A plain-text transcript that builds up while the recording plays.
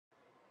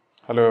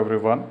Hello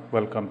everyone,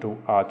 welcome to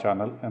our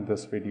channel. In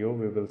this video,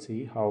 we will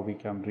see how we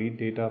can read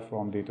data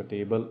from data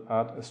table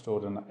and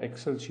store in an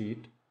Excel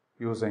sheet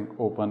using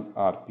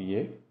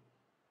OpenRPA.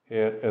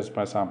 Here is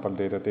my sample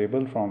data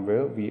table from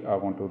where we are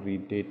going to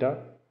read data.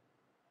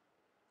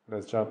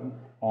 Let's jump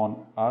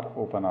on our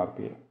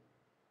OpenRPA.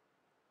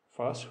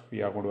 First,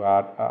 we are going to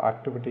add an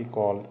activity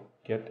called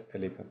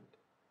getElement.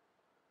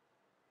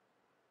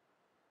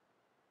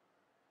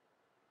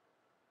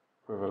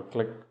 We will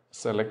click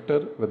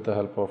selector, with the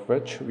help of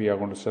which we are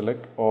going to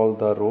select all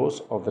the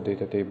rows of the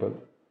data table.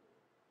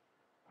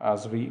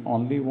 As we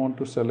only want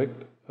to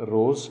select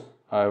rows,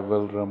 I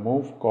will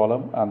remove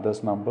column and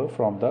this number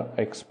from the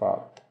X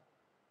path.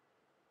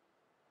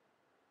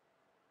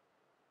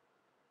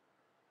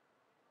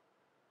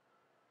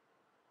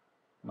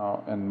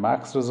 Now in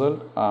max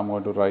result, I am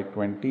going to write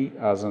 20,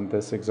 as in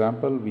this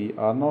example we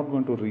are not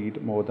going to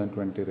read more than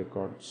 20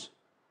 records.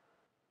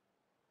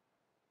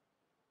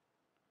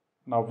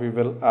 Now we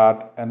will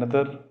add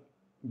another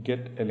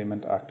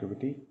getElement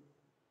activity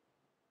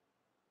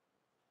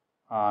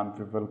and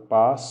we will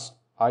pass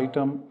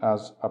item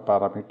as a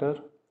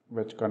parameter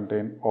which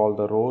contain all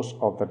the rows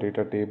of the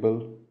data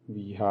table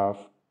we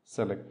have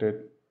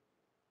selected.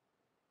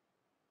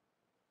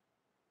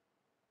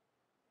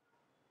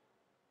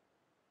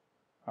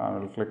 I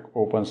will click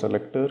open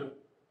selector.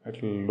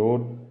 It will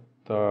load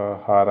the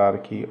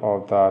hierarchy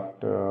of that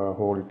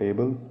whole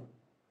table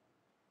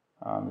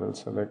and we'll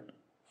select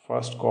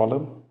first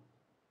column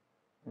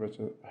which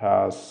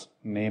has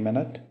name in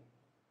it.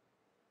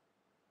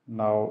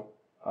 Now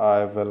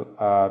I will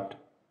add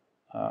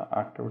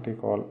activity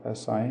called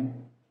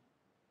assign.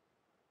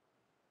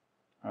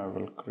 I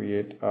will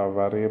create a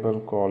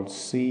variable called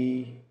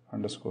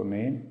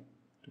c_name.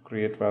 To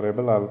create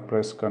variable, I'll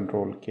press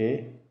Ctrl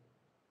K.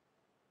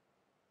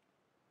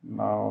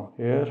 Now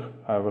here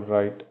I will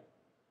write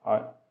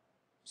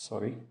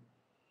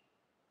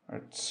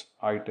it's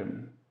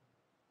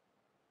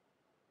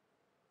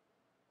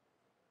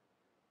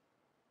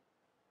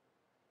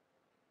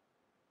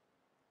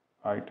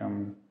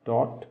item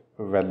dot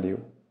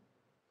value.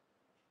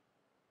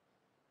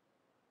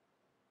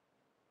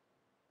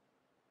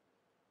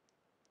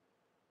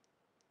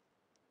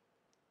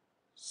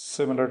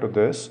 Similar to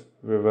this,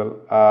 we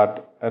will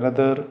add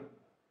another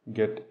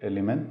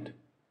getElement,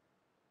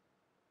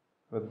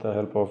 with the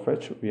help of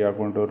which we are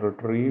going to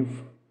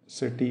retrieve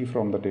city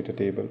from the data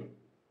table.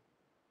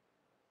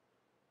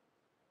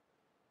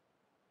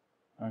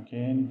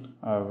 Again,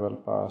 I will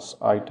pass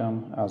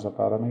item as a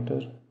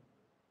parameter.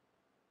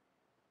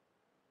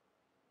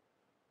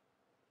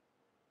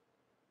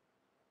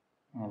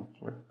 I'll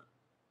click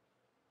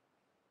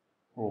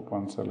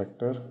open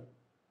selector.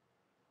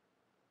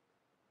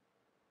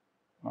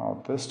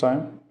 Now this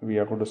time we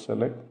are going to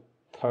select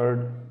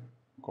third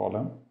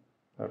column,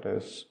 that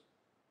is,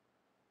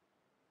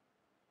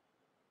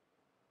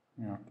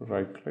 you have to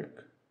right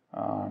click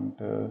and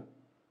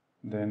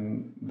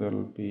then there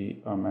will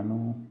be a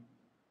menu.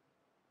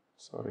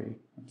 Sorry,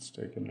 it's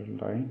taken a little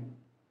time.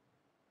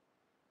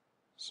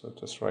 So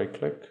just right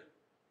click,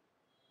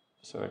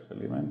 select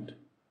element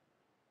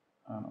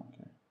and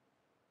OK.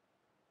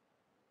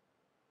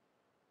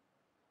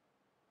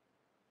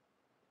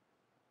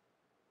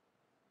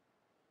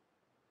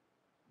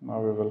 Now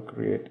we will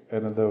create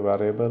another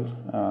variable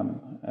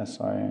and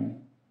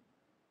assign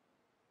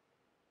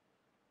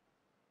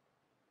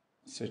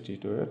city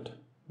to it.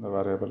 The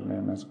variable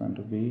name is going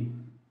to be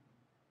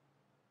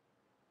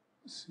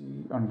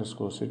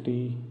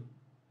c_city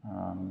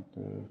and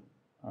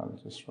I'll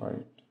just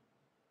write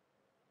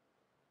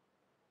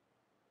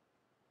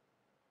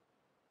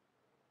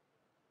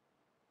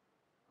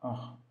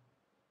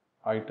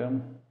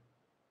item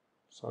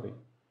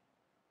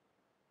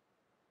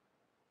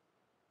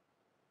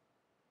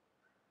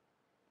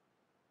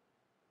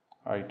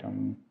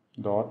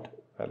dot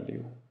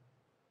value.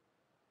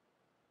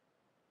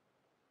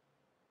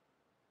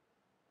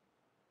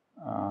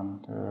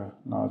 And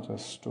now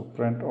just to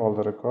print all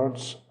the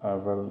records, I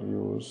will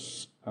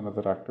use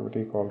another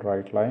activity called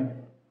writeLine.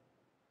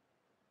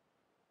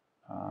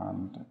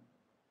 And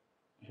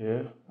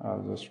here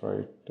I'll just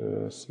write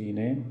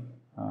cname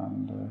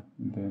and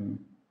then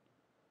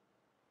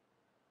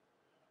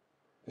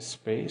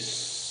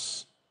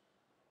space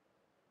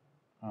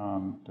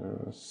and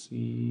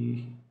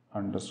c_city.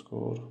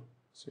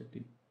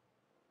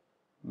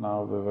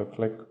 Now we will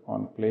click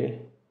on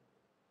play.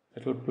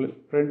 It will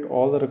print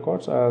all the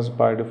records as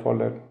by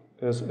default it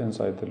is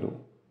inside the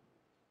loop.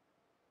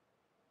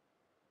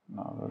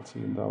 Now we'll see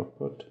in the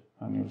output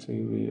and you'll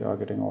see we are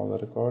getting all the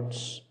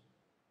records.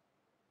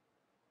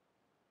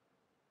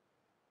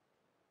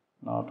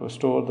 Now to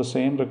store the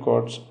same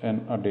records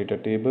in a data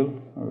table,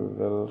 we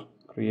will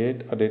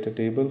create a data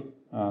table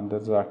and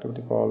there's an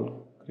activity called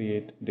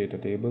create data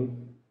table.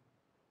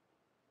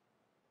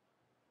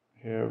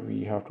 Here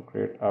we have to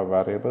create a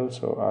variable,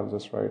 so I'll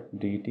just write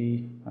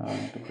dt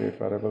and to create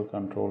variable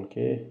Ctrl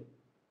K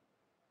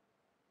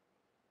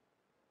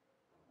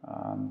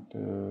and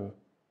to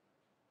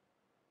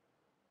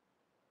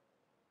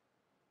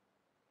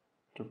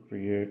to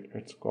create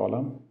its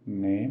column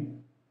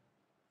name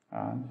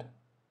and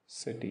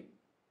city.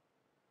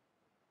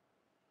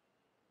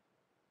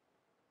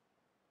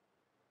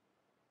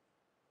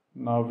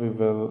 Now we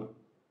will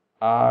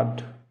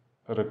add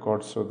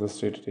records to this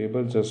data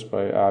table just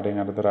by adding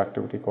another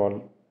activity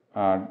called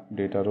add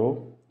data row.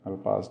 I'll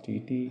pass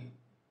dt,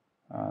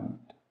 and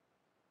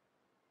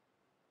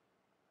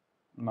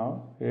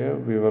now here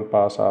we will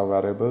pass our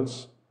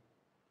variables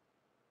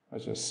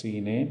which is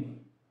cname,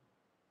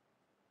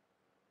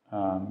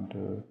 and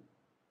the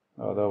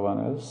other one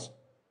is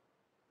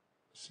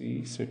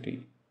city.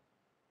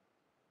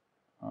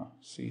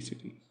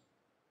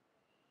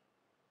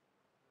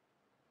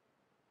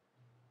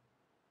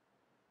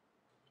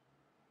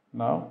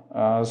 Now,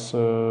 as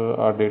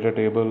our data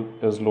table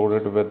is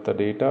loaded with the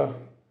data,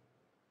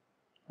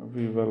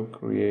 we will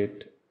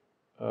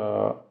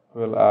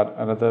we'll add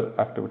another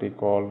activity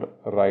called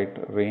write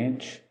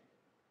range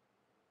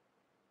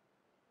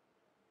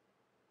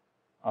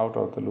out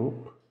of the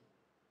loop,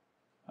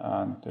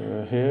 and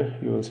here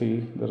you will see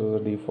there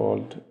is a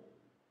default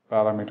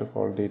parameter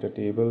called data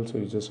table, so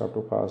you just have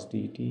to pass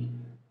dt.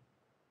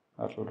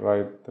 That will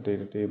write the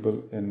data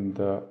table in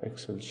the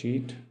Excel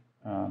sheet,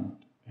 and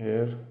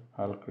here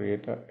I'll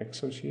create an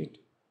Excel sheet.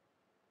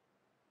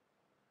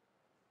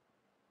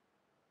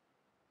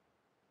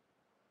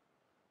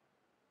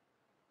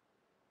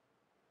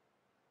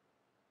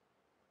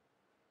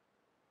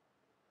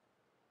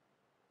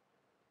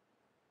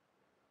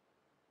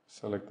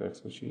 Select the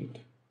Excel sheet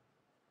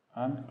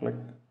and click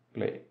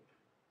play.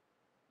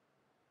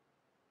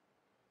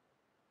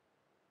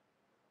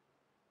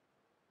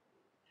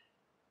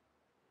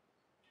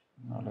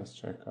 Now let's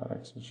check our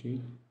Excel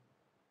sheet.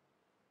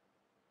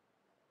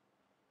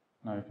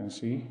 Now you can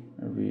see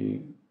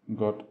we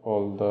got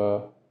all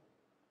the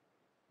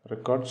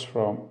records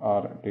from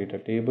our data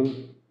table.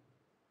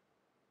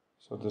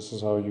 So this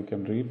is how you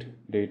can read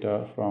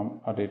data from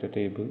a data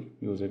table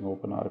using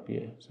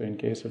OpenRPA. So in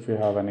case if you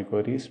have any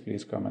queries,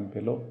 please comment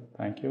below.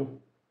 Thank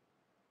you.